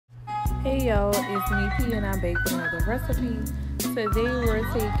Hey y'all, it's me P and I'm back with another recipe. Today we're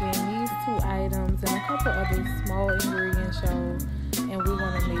taking these two items and a couple other small ingredients, y'all, and we're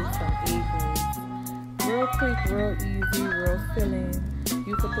gonna make some egg rolls. Real quick, real easy, real filling.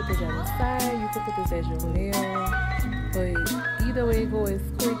 You can put this at the side, you can put this as your meal, but either way it go, it's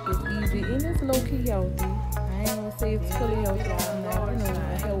quick, it's easy, and it's low key healthy. I ain't gonna say it's fully healthy. I'm not,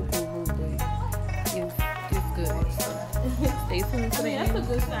 a health guru, but it's good. So stay tuned to the end. That's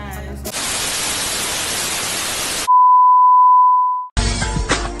a good size.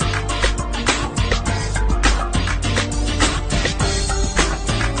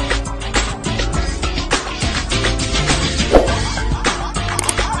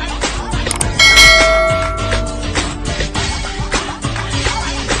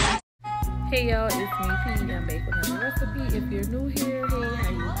 Hey y'all, it's me P. I'm back with another recipe. If you're new here, hey, how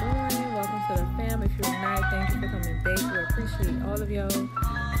you doing? Welcome to the fam. If you're not, thank you for coming back. We appreciate all of y'all.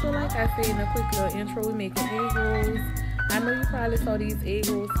 So like I said in a quick little intro, we're making egg rolls. I know you probably saw these egg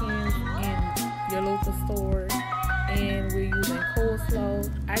roll tins in your local store, and we're using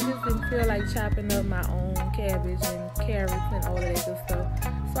coleslaw. I just didn't feel like chopping up my own cabbage and carrots and all of that good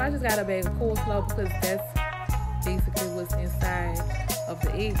stuff. So I just got a bag of coleslaw because that's basically what's inside of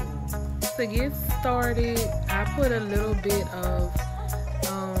the egg roll. To get started, I put a little bit of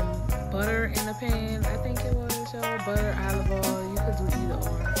butter in the pan. I think it was, y'all. Butter, olive oil, you could do either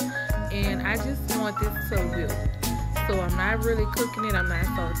or. And I just want this to wilt. So I'm not really cooking it, I'm not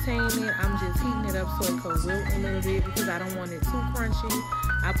sauteing it, I'm just heating it up so it could wilt a little bit because I don't want it too crunchy.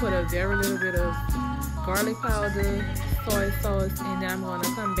 I put a very little bit of garlic powder, soy sauce, and then I'm going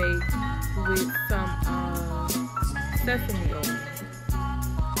to come back with some sesame oil.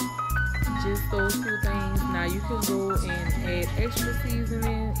 Just those two things. Now you can go and add extra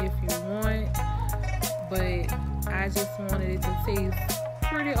seasoning if you want, but I just wanted it to taste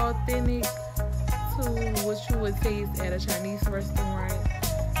pretty authentic to what you would taste at a Chinese restaurant.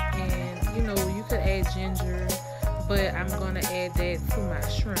 And you know, you could add ginger, but I'm gonna add that to my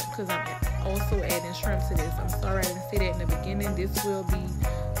shrimp because I'm also adding shrimp to this. I'm sorry I didn't say that in the beginning. This will be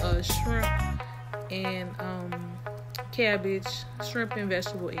a shrimp and cabbage, shrimp and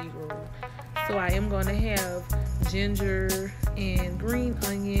vegetable egg roll. So I am going to have ginger and green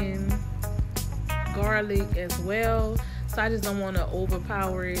onion, garlic as well. So I just don't want to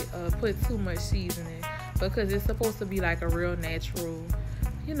overpower it, put too much seasoning, because it's supposed to be like a real natural,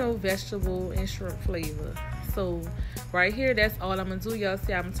 vegetable and shrimp flavor. So right here, that's all I'm going to do. Y'all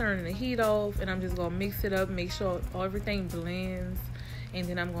see I'm turning the heat off, and I'm just going to mix it up, make sure everything blends, and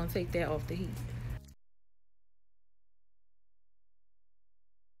then I'm going to take that off the heat.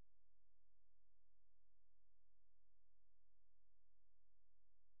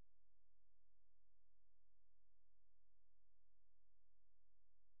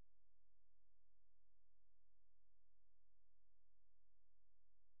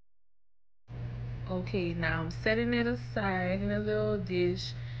 Okay, now I'm setting it aside in a little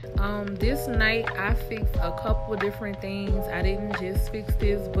dish. This night I fixed a couple different things. I didn't just fix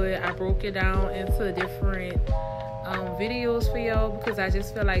this, but I broke it down into different videos for y'all because I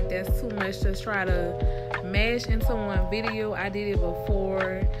just feel like that's too much to try to mash into one video. I did it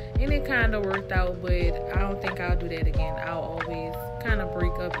before and it kind of worked out, but I don't think I'll do that again. I'll always kind of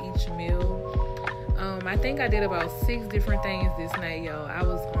break up each meal. I think I did about 6 different things this night, y'all. I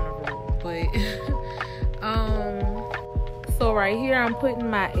was on a roll. But so right here I'm putting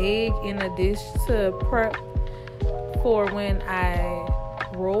my egg in a dish to prep for when I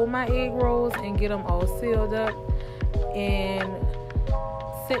roll my egg rolls and get them all sealed up, and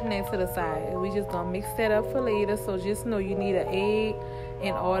setting that to the side. We just gonna mix that up for later. So just know you need an egg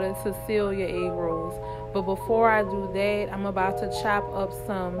in order to seal your egg rolls. But before I do that, I'm about to chop up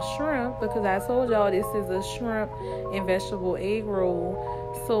some shrimp because I told y'all this is a shrimp and vegetable egg roll.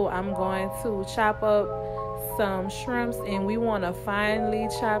 So I'm going to chop up some shrimps, and we want to finely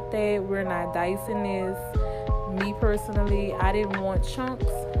chop that. We're not dicing this. Me personally, I didn't want chunks.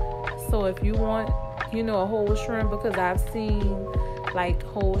 So if you want, a whole shrimp, because I've seen like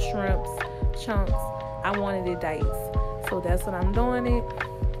whole shrimps, chunks, I wanted it diced. So that's what I'm doing it.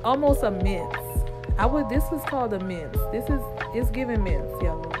 Almost a mince. This is called a mince. It's giving mince,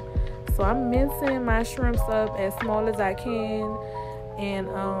 y'all. So I'm mincing my shrimps up as small as I can. And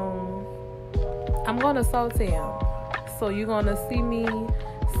I'm gonna saute them. So you're gonna see me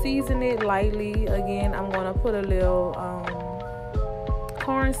season it lightly. Again, I'm gonna put a little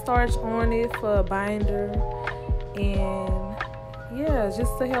cornstarch on it for a binder, and yeah,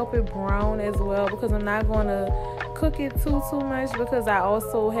 just to help it brown as well, because I'm not gonna cook it too much because I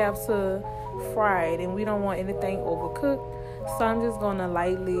also have to fry it and we don't want anything overcooked. So I'm just gonna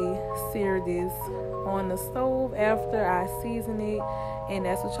lightly sear this on the stove after I season it, and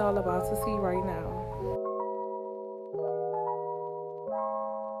that's what y'all about to see right now.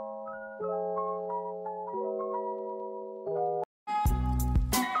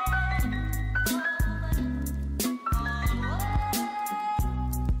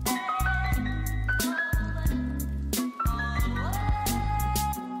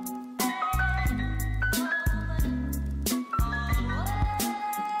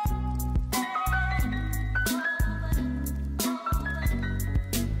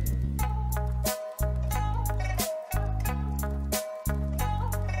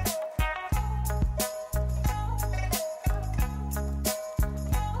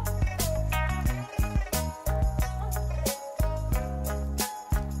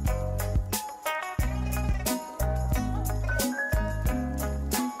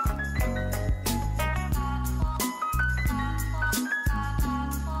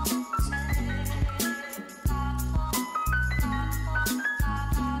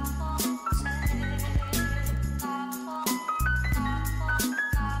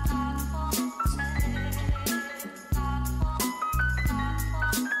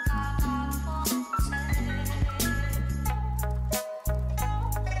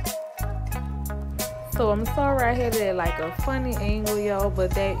 So I'm sorry I had it like a funny angle, y'all, but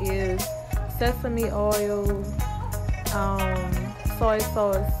that is sesame oil, soy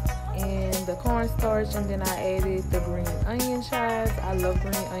sauce, and the cornstarch, and then I added the green onion chives. I love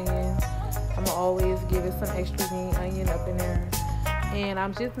green onion. I'm gonna always give it some extra green onion up in there. And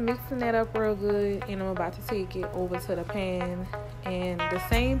I'm just mixing that up real good, and I'm about to take it over to the pan. And the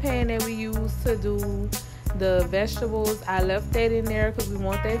same pan that we used to do the vegetables, I left that in there because we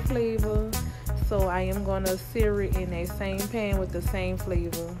want that flavor. So I am going to sear it in that same pan with the same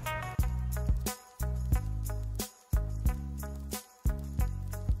flavor.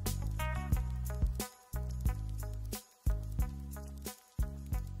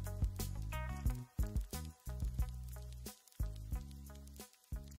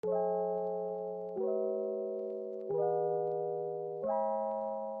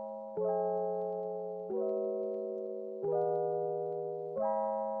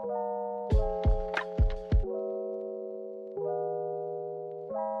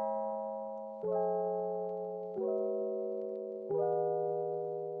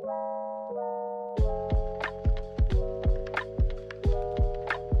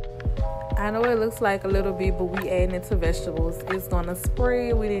 I know it looks like a little bit, but we adding it to vegetables. It's gonna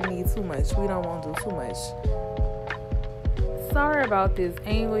spray. We didn't need too much. We don't want to do too much. Sorry about this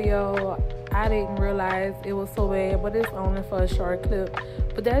angle, y'all. I didn't realize it was so bad, but it's only for a short clip.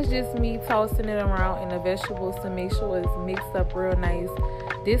 But that's just me tossing it around in the vegetables to make sure it's mixed up real nice.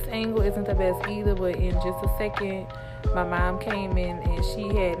 This angle isn't the best either, but in just a second, my mom came in and she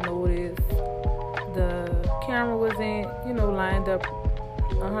had noticed the camera wasn't, lined up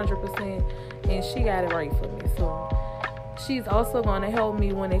 100%, and she got it right for me. So she's also going to help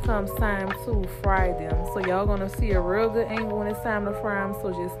me when it comes time to fry them. So y'all going to see a real good angle when it's time to fry them.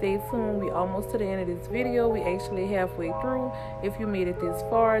 So just stay tuned. We almost to the end of this video. We actually halfway through. If you made it this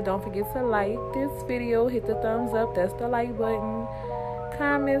far, don't forget to like this video. Hit the thumbs up. That's the like button.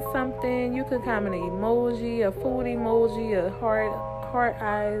 Comment something. You can comment an emoji, a food emoji, a heart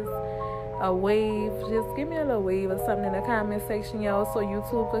eyes, a wave. Just give me a little wave or something in the comment section, y'all, so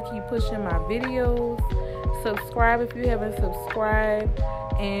YouTube could keep pushing my videos. Subscribe if you haven't subscribed,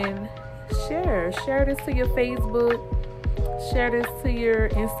 and share this to your Facebook, share this to your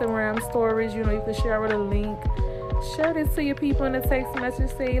Instagram stories. You can share with a link. Share this to your people in a text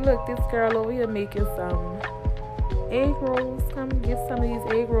message. Say, look, this girl over here making some egg rolls. Come get some of these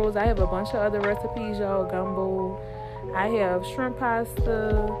egg rolls. I have a bunch of other recipes, y'all. Gumbo, I have shrimp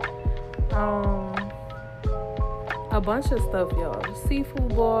pasta, a bunch of stuff, y'all. Seafood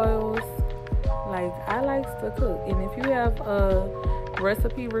boils. Like, I like to cook, and if you have a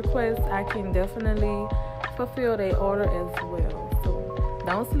recipe request, I can definitely fulfill that order as well. So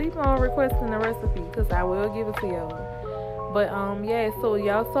don't sleep on requesting a recipe, because I will give it to y'all. But yeah, so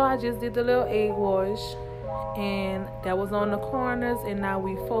y'all saw I just did the little egg wash, and that was on the corners, and now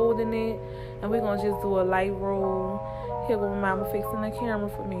we folding it, and we're gonna just do a light roll. Here go my mama fixing the camera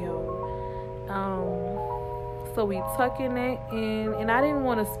for me, y'all. So we tucking it in, and I didn't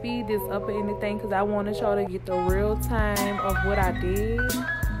want to speed this up or anything because I wanted y'all to get the real time of what I did.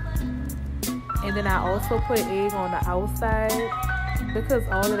 And then I also put egg on the outside because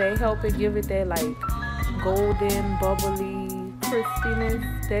all of that help it give it that like golden bubbly crispiness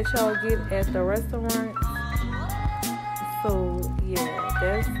that y'all get at the restaurant. So yeah,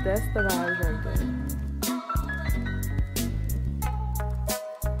 that's the vibes right there.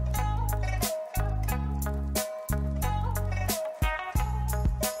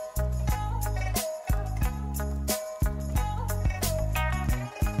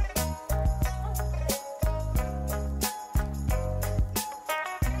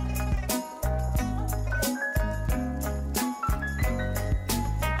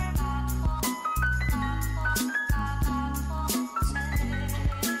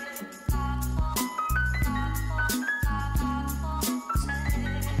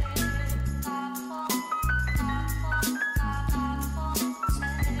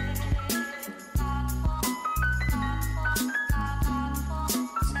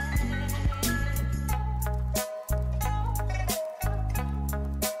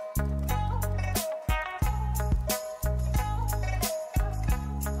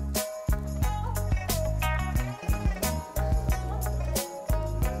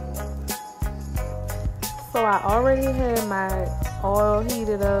 So I already had my oil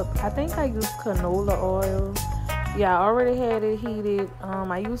heated up. I think I used canola oil. Yeah, I already had it heated.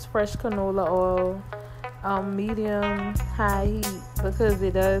 I used fresh canola oil, medium high heat, because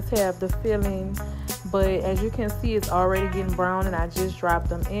it does have the filling. But as you can see, it's already getting brown, and I just dropped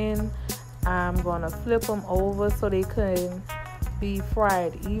them in. I'm gonna flip them over so they can be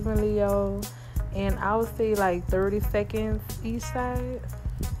fried evenly, y'all. And I would say like 30 seconds each side,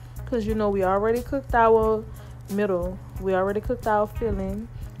 because you know we already cooked our middle, we already cooked our filling,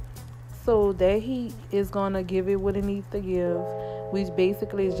 so that heat is gonna give it what it needs to give, which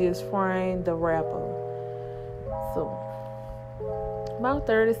basically is just frying the wrapper. So about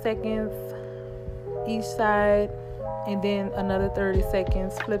 30 seconds each side, and then another 30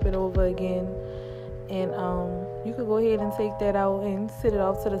 seconds, flip it over again, and you could go ahead and take that out and sit it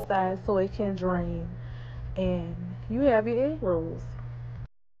off to the side so it can drain, and you have your egg rolls.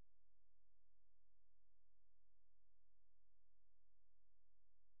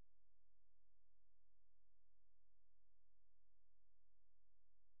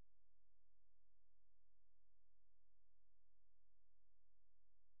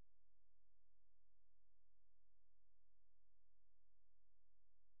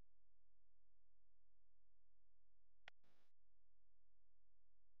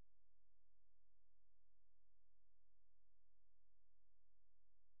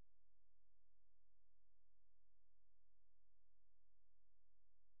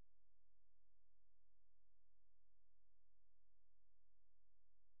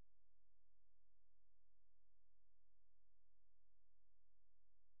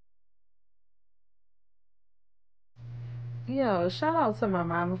 Yeah, shout out to my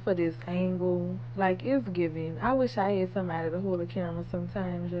mama for this angle. Like, it's giving. I wish I had somebody to hold the camera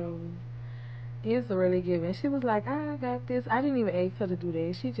sometimes, yo. It's really giving. She was like, I got this. I didn't even ask her to do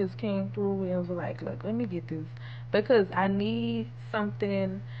that. She just came through and was like, look, let me get this. Because I need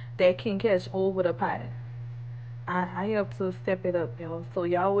something that can catch over the pot. I have to step it up, y'all. So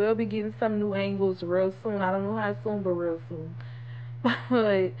y'all will be getting some new angles real soon. I don't know how soon, but real soon.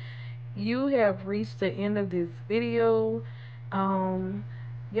 But you have reached the end of this video. Um,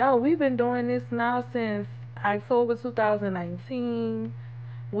 Y'all, we've been doing this now since October 2019.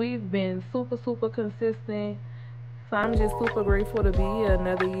 We've been super consistent. So I'm just super grateful to be here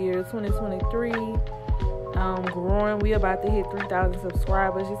another year, 2023. Growing. We about to hit 3,000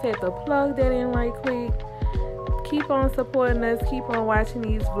 subscribers. Just had to plug that in right quick. Keep on supporting us. Keep on watching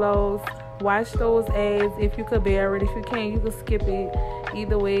these vlogs. Watch those ads if you could bear it. If you can't, you can skip it.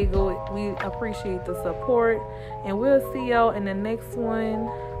 Either way, go. We appreciate the support, and we'll see y'all in the next one.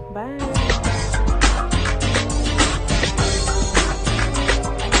 Bye.